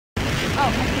Oh,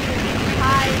 I see you.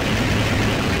 Hi.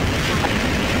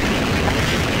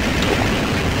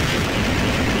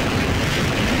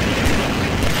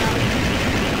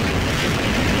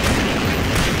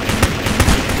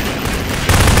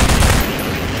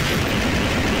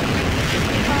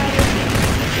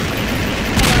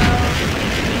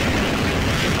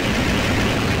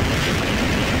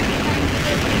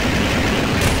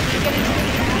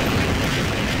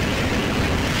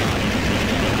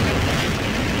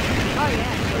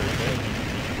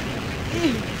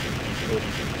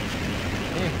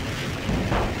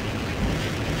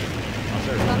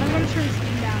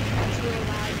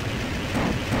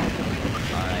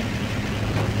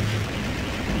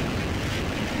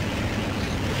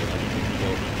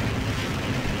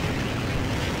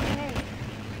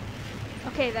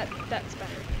 Okay, that's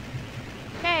better.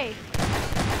 Okay,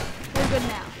 we're good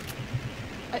now.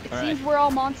 It seems we're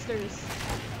all monsters.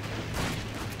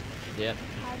 Yep.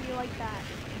 How do you like that?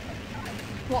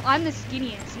 Well, I'm the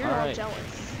skinniest. You're all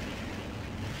jealous.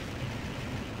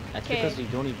 That's because you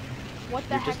don't even. What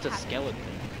the heck? You're just a skeleton.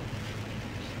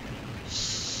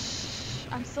 Shh.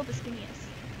 I'm still the skinniest.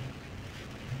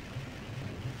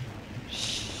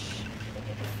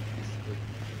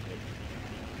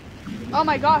 Oh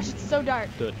my gosh, it's so dark.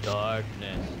 The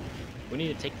darkness. We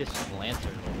need to take this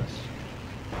lantern with us.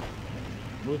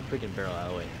 Move the freaking barrel out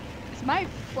of the way. Is my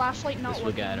flashlight not working?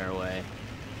 This will get in our way.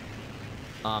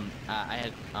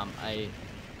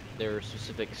 There were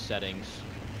specific settings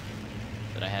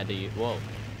that I had to use. Whoa.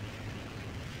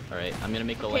 Alright, I'm gonna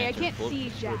make the lantern float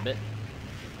just for a bit.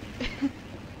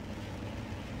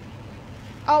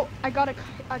 Oh, I got a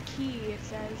key, it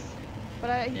says. But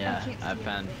I can't see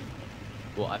anything.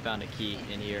 Well, I found a key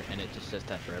in here, and it just says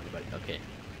that for everybody. Okay.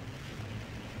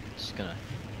 Just gonna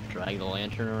drag the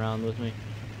lantern around with me.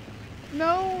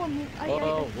 No,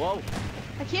 whoa!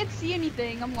 I can't see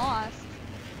anything. I'm lost.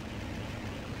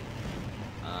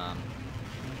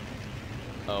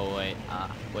 Oh wait.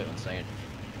 Wait 1 second.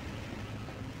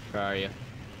 Where are you?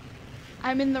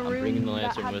 I'm in the room. I'm bringing the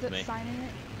lantern that with had me. the sign in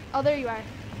it. Oh, there you are.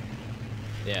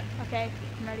 Yeah. Okay,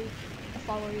 I'm ready. I'll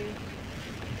follow you.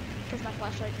 Because my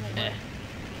flashlight won't work.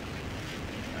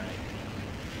 Alright.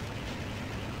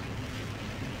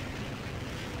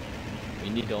 We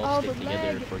need to all stick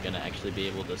together if we're gonna actually be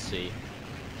able to see.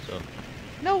 So.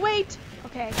 No, wait!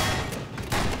 Okay.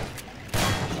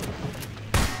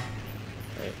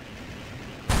 Right.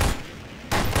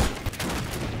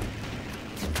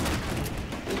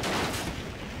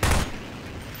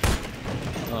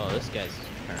 Oh, this guy's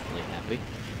apparently happy.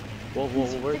 Whoa,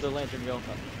 where'd the lantern go?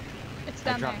 It's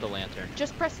down there. I dropped the lantern.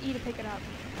 Just press E to pick it up.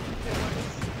 If it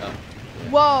works. Oh. Yeah.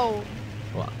 Whoa!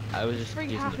 Well, I was just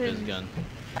using the fizz gun.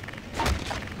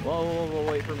 Whoa,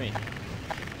 wait for me.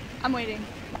 I'm waiting.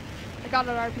 I got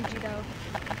an RPG though.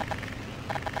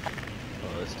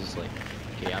 Oh, this is like...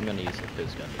 Okay, I'm gonna use the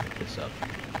fizz gun to pick this up.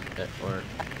 Yeah.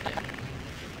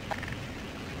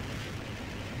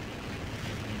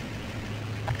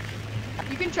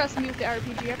 You can trust me with the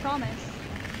RPG, I promise.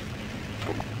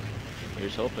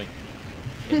 Here's hoping.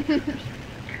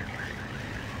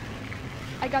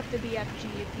 I got the BFG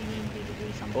if you need me to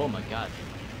do something. Oh my god.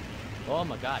 Oh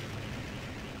my god.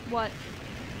 What?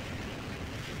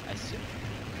 I see.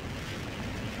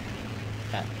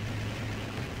 Pat.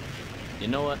 You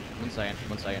know what? 1 second.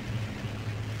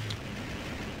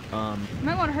 You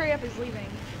might want to hurry up, he's leaving.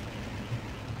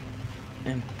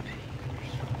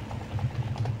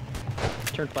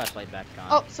 Turn flashlight back on.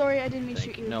 Oh, sorry, I didn't mean to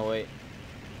shoot you. No, wait.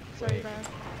 Sorry, wait. bro.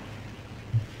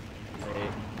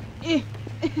 Wait. Okay,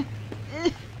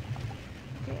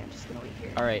 I'm just gonna wait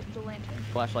here. Alright. The lantern.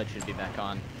 Flashlight should be back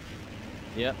on.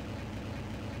 Yep.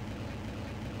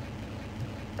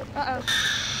 Uh-oh.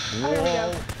 Whoa. Oh, there we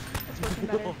go. That's working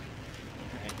better.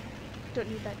 Right. Don't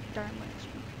need that darn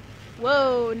lantern.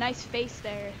 Whoa, nice face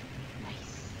there.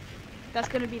 Nice. That's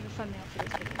gonna be the thumbnail for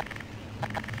this video.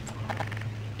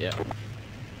 Yeah.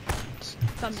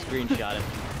 Thumbnail. Screenshot it.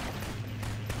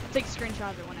 Take a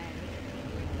screenshot of it when I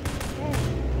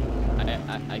edit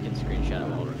it. I can screenshot it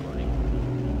while recording.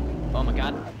 Oh my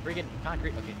god, friggin'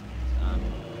 concrete. Okay.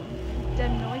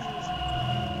 Dead noises.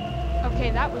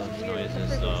 Okay, that was weird. Noises, what the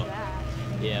frick was that?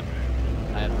 Yeah.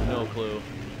 I have no clue.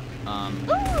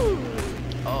 Ooh!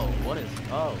 Oh, what is?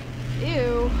 Oh.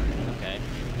 Ew. Okay.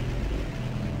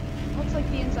 Looks like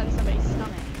the inside of somebody's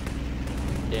stomach.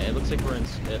 Yeah, it looks like we're in.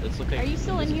 It looks like Are you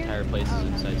still in this here? entire place is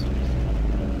inside some.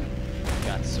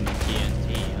 Got some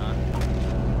TNT, huh?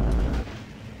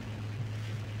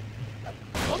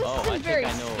 Well, this I isn't very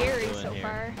think I know what we're scary doing so here.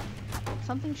 far.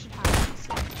 Something should happen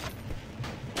soon.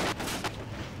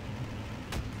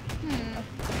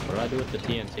 What do I do with the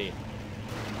TNT?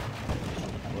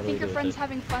 I think your friend's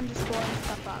having fun just blowing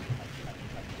stuff up.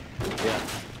 Yeah.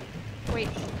 Wait.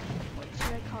 What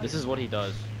should I call This is what he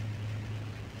does.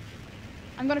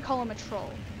 I'm gonna call him a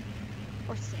troll.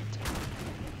 Or Santa.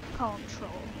 Call him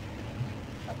troll.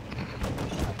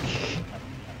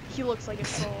 He looks like a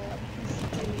troll. He's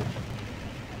really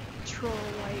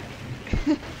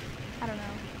troll-like. I don't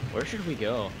know. Where should we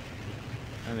go?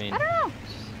 I mean... I don't know.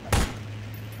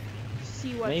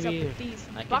 See what's maybe up with these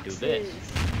I boxes. could do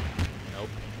this. Nope.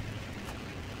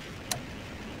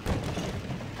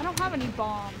 I don't have any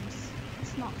bombs.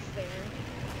 It's not fair.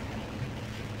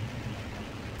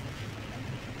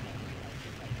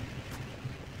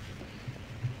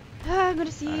 I'm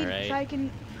gonna see if I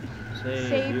can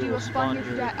save you a spawn here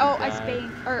for that. Oh, I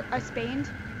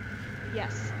spaned.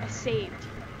 Yes, I saved.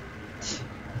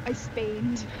 I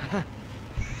spaned.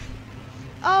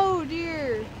 Oh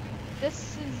dear.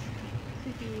 This is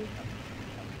creepy.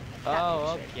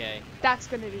 Oh, okay. That's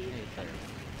gonna be totally.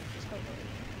 Totally.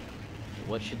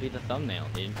 What should be the thumbnail,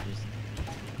 dude? Just...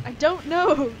 I don't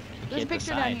know. There's a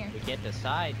picture decide. down here. We can't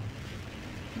decide.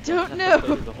 I don't We know. have to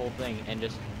go through the whole thing and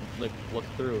just look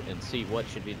through and see what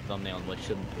should be the thumbnail and what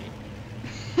shouldn't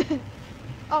be.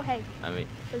 Oh hey. I mean,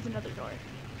 there's another door.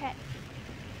 Okay.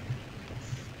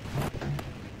 Yes.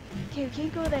 Okay, we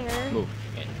can't go there. move.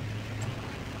 Okay.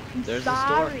 There's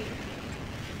sorry. this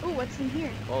door. Ooh, what's in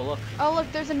here? Oh look. Oh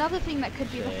look, there's another thing that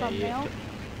could be the thumbnail.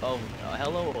 Oh,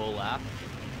 hello, Olaf.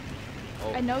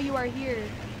 Oh. I know you are here.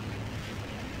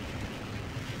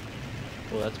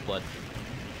 Oh, that's blood.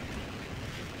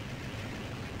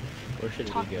 Where should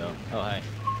we go? Oh, hi.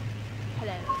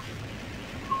 Hello.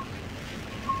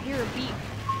 Hear a beep.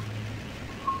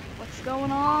 What's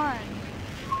going on?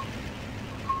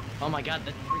 Oh my god,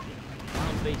 that freaking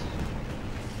clown face.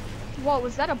 Whoa,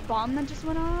 was that a bomb that just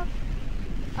went off?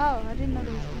 Oh, I didn't know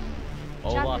there was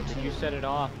one. Olaf, did you set it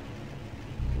off?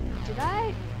 Did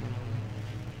I?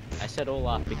 I said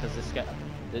Olaf because this guy,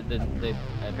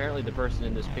 apparently the person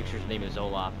in this picture's name is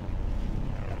Olaf.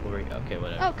 Okay,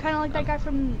 whatever. Oh, kind of like that guy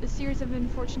from a series of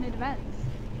unfortunate events.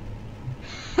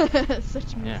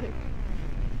 Such music. Yeah.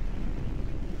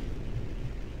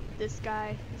 This is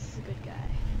a good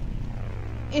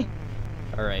guy.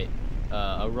 All right.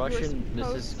 A Russian. This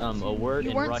is a word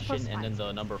in Russian and then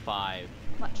the number 5.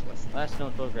 Much less. Last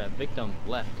known photograph. Victim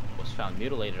left was found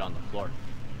mutilated on the floor.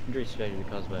 Injury suspected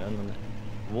caused by unknown.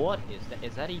 What is that?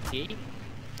 Is that ET?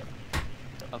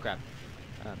 Oh crap.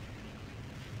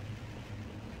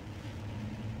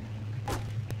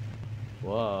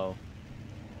 Whoa.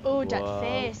 Oh, that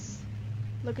face.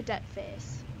 Look at that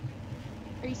face.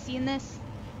 Are you seeing this?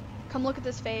 Come look at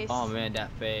this face. Oh man, that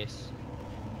face.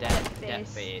 That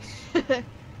face. I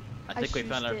think we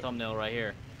found our thumbnail right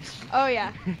here. Oh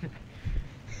yeah.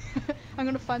 I'm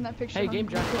gonna find that picture. Hey, game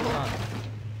Junkhunter.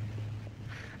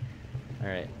 All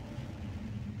right.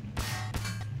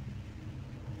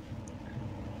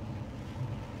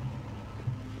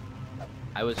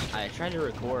 I tried to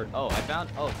record. Oh, I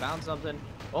found something.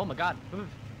 Oh my god.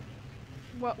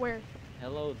 What, where?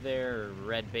 Hello there,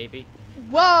 red baby.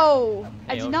 Whoa!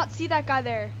 Hey, I did not see that guy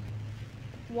there.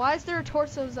 Why is there a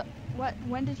torso? What?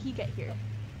 When did he get here?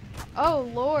 Oh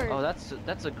lord. Oh,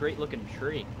 that's a great looking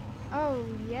tree. Oh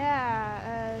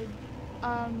yeah.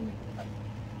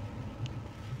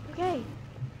 Okay.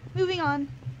 Moving on.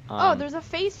 Oh, there's a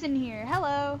face in here.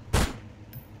 Hello.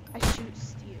 I shoot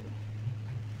you.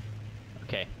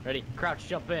 Okay, ready? Crouch,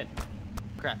 jump in.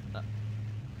 Crap. I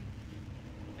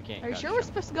can't. Are you sure we're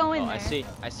supposed to go in there?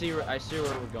 I see where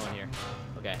we're going here.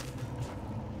 Okay.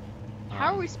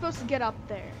 How are we supposed to get up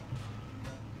there?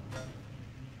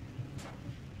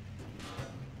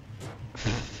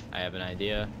 I have an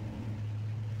idea.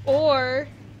 Or...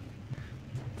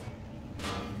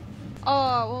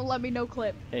 Oh, well, let me know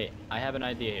clip. Hey, I have an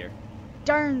idea here.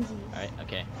 Darnsies. Alright,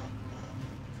 okay.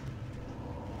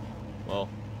 Well,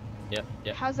 yep.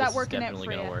 How's that working out for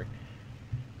definitely gonna work.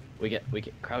 We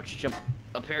get crouch, jump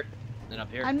up here, then up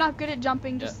here. I'm not good at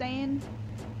jumping, just saying.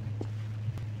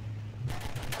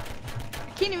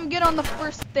 I can't even get on the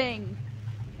first thing.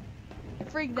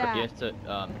 Frig that. You have to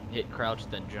hit crouch,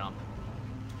 then jump.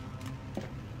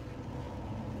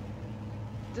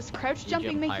 Does crouch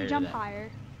jumping make you jump higher?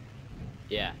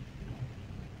 Yeah.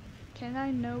 Can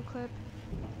I no clip?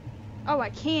 Oh, I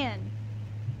can.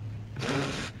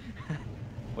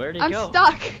 Where'd he go? I'm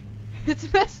stuck.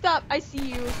 It's messed up. I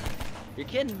see you. You're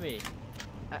kidding me.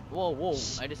 Whoa,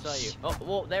 I just saw you. Oh,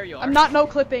 whoa, there you are. I'm not no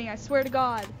clipping, I swear to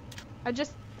God. I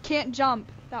just can't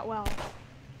jump that well.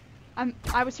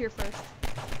 I was here first.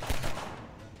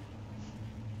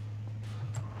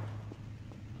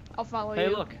 I'll follow you. Hey,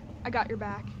 look. I got your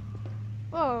back.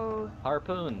 Whoa.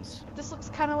 Harpoons. This looks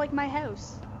kind of like my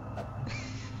house.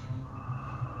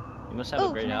 You must have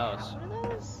a great house. What are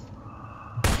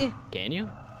those? Can you?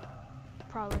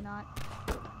 Probably not.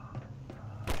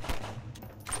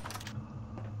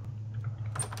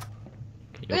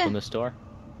 Can you open this door?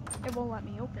 It won't let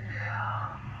me open it.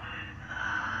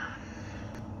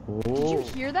 Whoa. Did you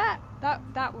hear that?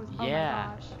 That was. Oh yeah.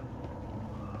 my gosh.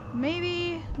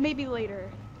 Maybe later.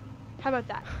 How about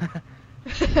that?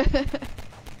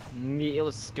 Yeah,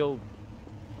 let's go.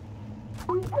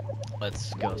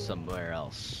 Let's go somewhere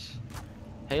else.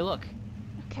 Hey, look.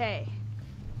 Okay.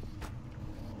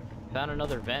 Found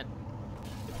another vent.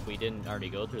 If we didn't already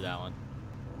go through that one.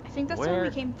 I think that's the one we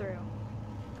came through.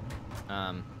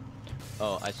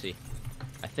 Oh, I see.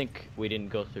 I think we didn't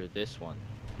go through this one.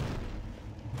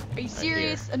 Are you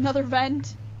serious? Another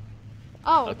vent?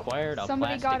 Oh, acquired a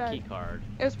somebody plastic got a key card.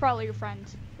 It was probably your friend.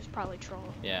 It was probably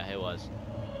troll. Yeah, it was.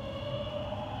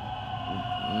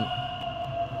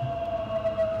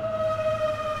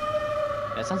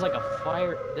 That sounds like a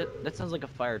fire. That sounds like a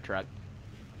fire truck.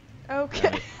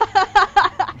 Okay.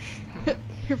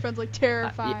 Your friend's like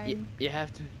terrifying. You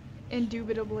have to.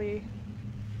 Indubitably.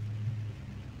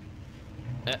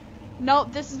 No,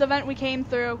 this is the vent we came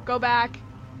through. Go back.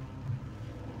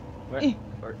 Where?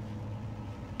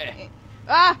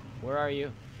 Ah! Where are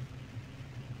you?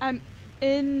 I'm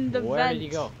in the vent. Where did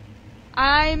you go?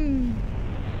 I'm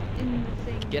in the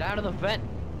thing. Get out of the vent!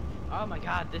 Oh my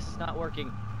god, this is not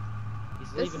working.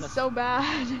 He's leaving us. This is so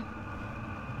bad.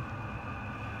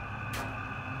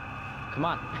 Come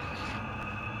on.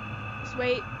 Just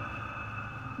wait.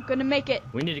 I'm gonna make it.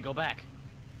 We need to go back.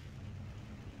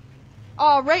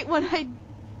 Oh, right when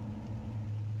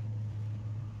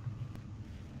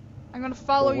I'm gonna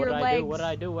follow your legs. What did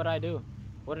I do? What did I do?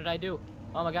 What did I do?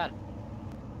 Oh my god.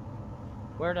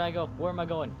 Where did I go? Where am I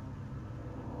going?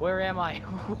 Where am I?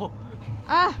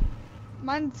 Ah!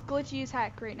 Mine's glitchy as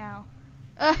heck right now.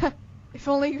 If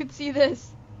only you could see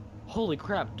this. Holy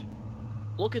crap.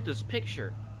 Look at this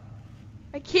picture.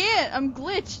 I can't! I'm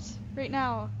glitched right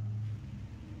now.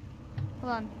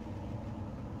 Hold on.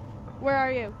 Where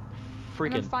are you?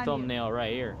 Freaking thumbnail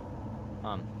right here.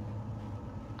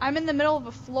 I'm in the middle of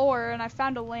a floor and I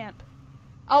found a lamp.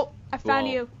 Oh, I found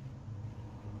you.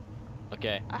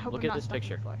 Okay, I hope look I'm at not this stuck in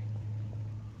picture. the floor.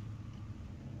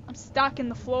 I'm stuck in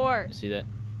the floor. You see that?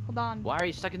 Hold on. Why are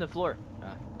you stuck in the floor?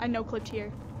 I no-clipped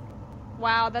here.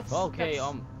 Wow, that's okay.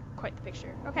 That's quite the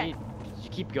picture. Okay. You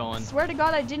keep going. I swear to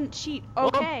God, I didn't cheat.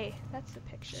 Okay, that's the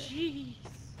picture. Jeez.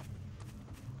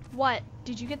 What?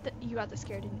 Did you get the? You got the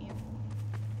scare, didn't you?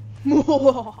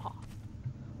 Whoa!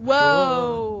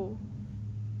 Whoa!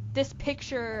 This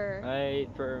picture. Wait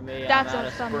for me. That's I'm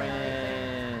a thumbnail right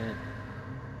there.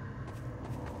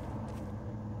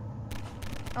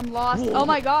 I'm lost. Whoa. Oh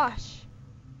my gosh.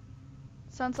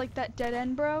 Sounds like that dead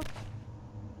end broke.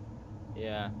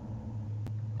 Yeah.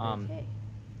 Okay.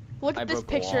 Look at this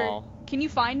picture. Can you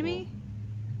find me?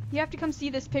 You have to come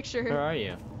see this picture. Where are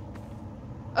you?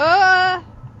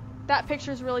 That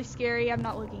picture's really scary. I'm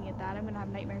not looking at that. I'm gonna have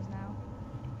nightmares now.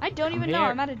 I don't even know. Here.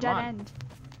 I'm at a dead end.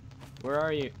 Where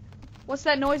are you? What's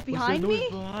that noise behind me?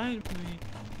 Behind me?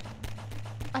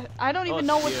 I don't even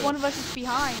know which one of us is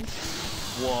behind.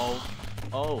 Whoa.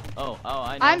 Oh,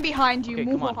 I know. I'm behind you. Okay,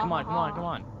 come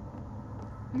on.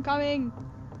 I'm coming.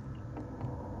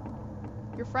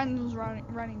 Your friend was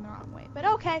running the wrong way, but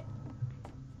okay.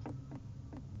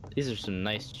 These are some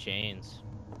nice chains.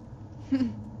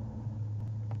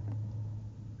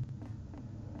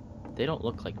 They don't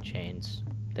look like chains.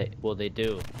 They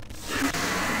do.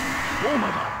 Oh my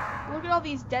god! Look at all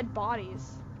these dead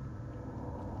bodies.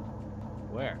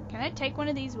 Where? Can I take one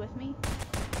of these with me?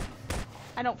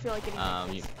 I don't feel like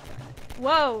getting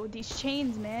Whoa, these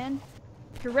chains, man.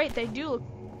 You're right, they do look.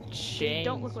 Chains, they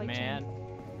don't look like man. Chains.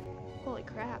 Holy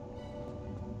crap.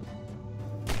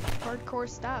 Hardcore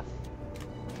stuff.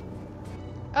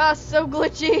 Ah, so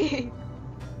glitchy.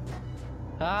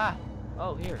 Ah!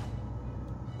 Oh, here.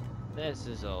 This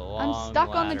is a long I'm stuck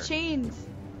on ladder. the chains.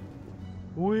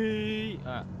 Wee!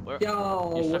 Yo,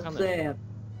 what's up?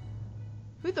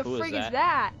 Who the frig is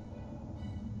that?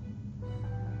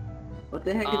 What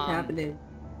the heck is happening?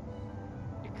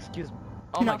 Excuse me.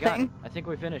 Oh my god, I think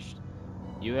we finished.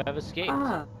 You have escaped.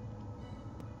 Ah.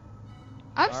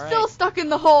 I'm still stuck in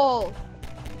the hole.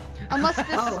 Unless this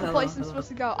is the place I'm supposed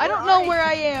to go. I don't know where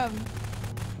I am.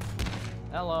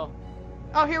 Hello.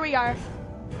 Oh, here we are.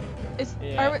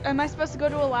 Am I supposed to go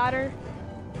to a ladder?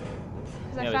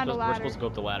 Because I found a ladder. We're supposed to go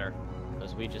up the ladder.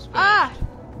 Because we just finished. Ah!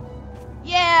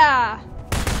 Yeah!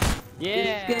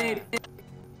 Yeah!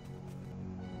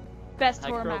 Best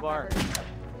horror map ever.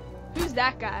 Who's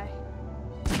that guy?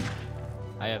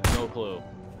 I have no clue.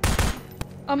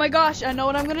 Oh my gosh, I know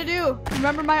what I'm gonna do.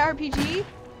 Remember my RPG?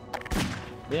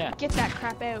 Yeah. Get that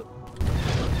crap out.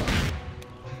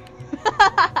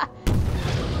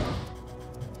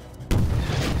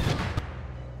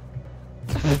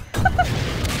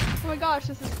 Oh my gosh,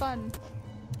 this is fun.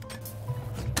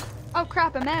 Oh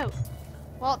crap, I'm out.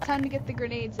 Well, time to get the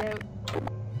grenades out.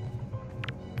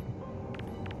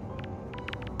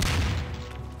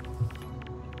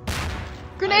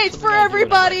 Grenades for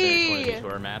everybody!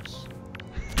 Tour maps.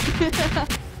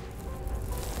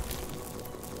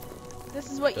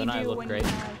 This is what Don't you do when great? you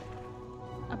have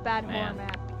a bad horror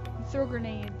map. You throw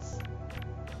grenades.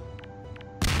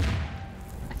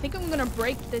 I think I'm gonna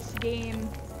break this game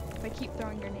if I keep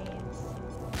throwing grenades.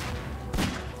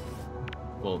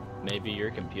 Well, maybe your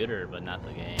computer, but not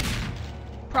the game.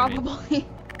 Probably. I mean,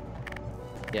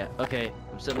 yeah, okay.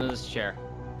 I'm sitting in this chair.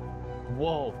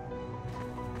 Whoa.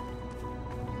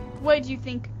 What did you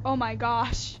think? Oh my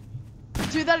gosh.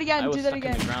 Do that again, do that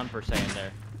again. I was stuck in the ground for a second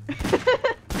there.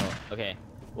 Oh, okay.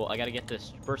 Well, I gotta get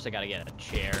this. First, I gotta get a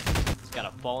chair. It's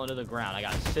gotta fall into the ground. I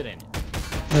gotta sit in it.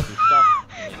 Do stuff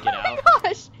and then get out. Oh my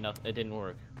gosh. No, it didn't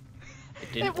work.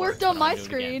 It worked on my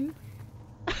screen.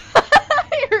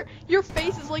 Your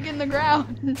face is like in the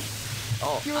ground.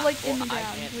 Oh, you were like in the ground.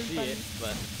 I can't see it,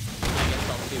 but I guess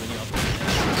I'll see when you upload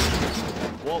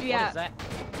it. Whoa, yeah. What is that?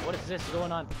 What is this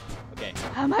going on? Okay.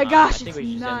 Oh my gosh, I think it's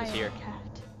we should end this here.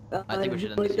 I think we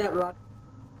should end this here.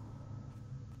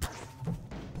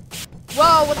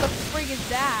 Whoa, what the frig is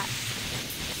that?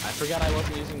 I forgot I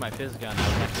wasn't using my fizz gun. I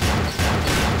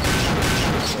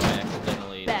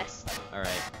accidentally. Best.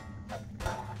 Alright.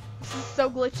 This is so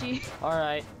glitchy.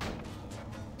 Alright.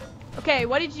 Okay,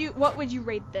 what would you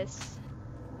rate this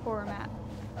horror map?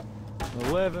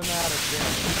 11 out of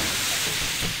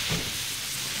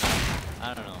 10.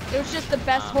 I don't know. It was just the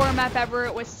best horror map ever.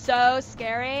 It was so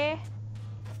scary.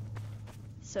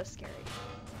 So scary.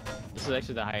 This is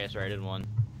actually the highest rated one.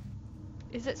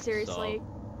 Is it seriously?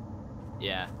 So,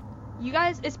 yeah. You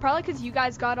guys, it's probably because you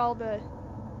guys got all the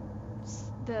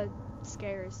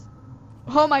scares.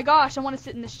 Oh my gosh, I want to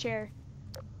sit in this chair.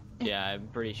 Yeah, I'm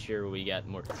pretty sure we got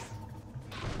more.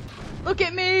 Look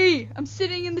at me! I'm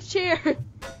sitting in the chair.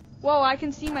 Whoa, I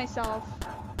can see myself.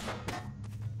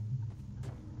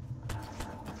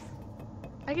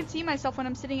 I can see myself when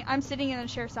I'm sitting in a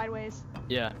chair sideways.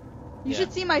 Yeah. You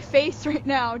should see my face right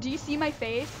now. Do you see my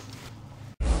face?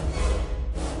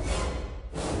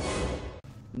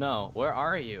 No, where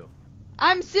are you?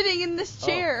 I'm sitting in this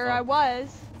chair, or oh. I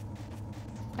was.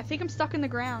 I think I'm stuck in the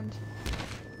ground.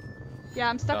 Yeah,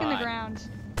 I'm stuck in the ground.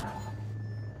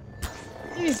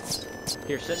 Here,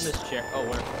 sit in this chair. Oh,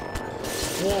 where?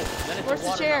 Whoa, then it's Where's a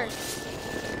the chair?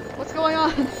 What's going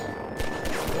on?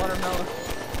 Watermelon.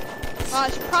 Oh,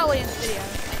 it's probably in the video.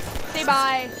 Say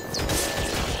bye.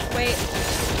 Wait.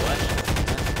 What?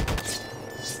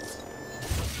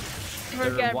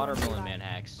 There are watermelon man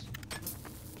hacks.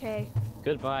 Okay.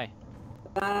 Goodbye.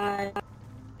 Bye.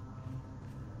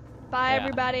 Bye,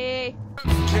 everybody.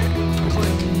 I'm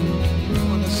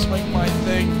gonna swing my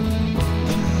thing.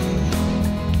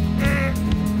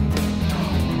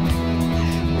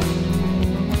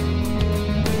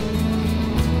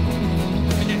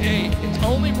 Hey, it's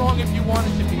only wrong if you want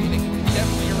it to be. It can be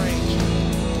definitely arranged.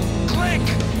 Click!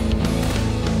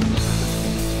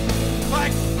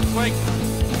 Click! Click!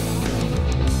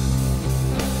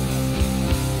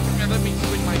 Let me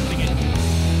swing my thing in.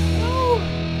 No!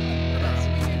 That's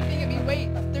swinging your thing at me. Wait,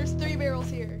 there's 3 barrels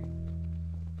here.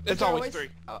 It's always 3.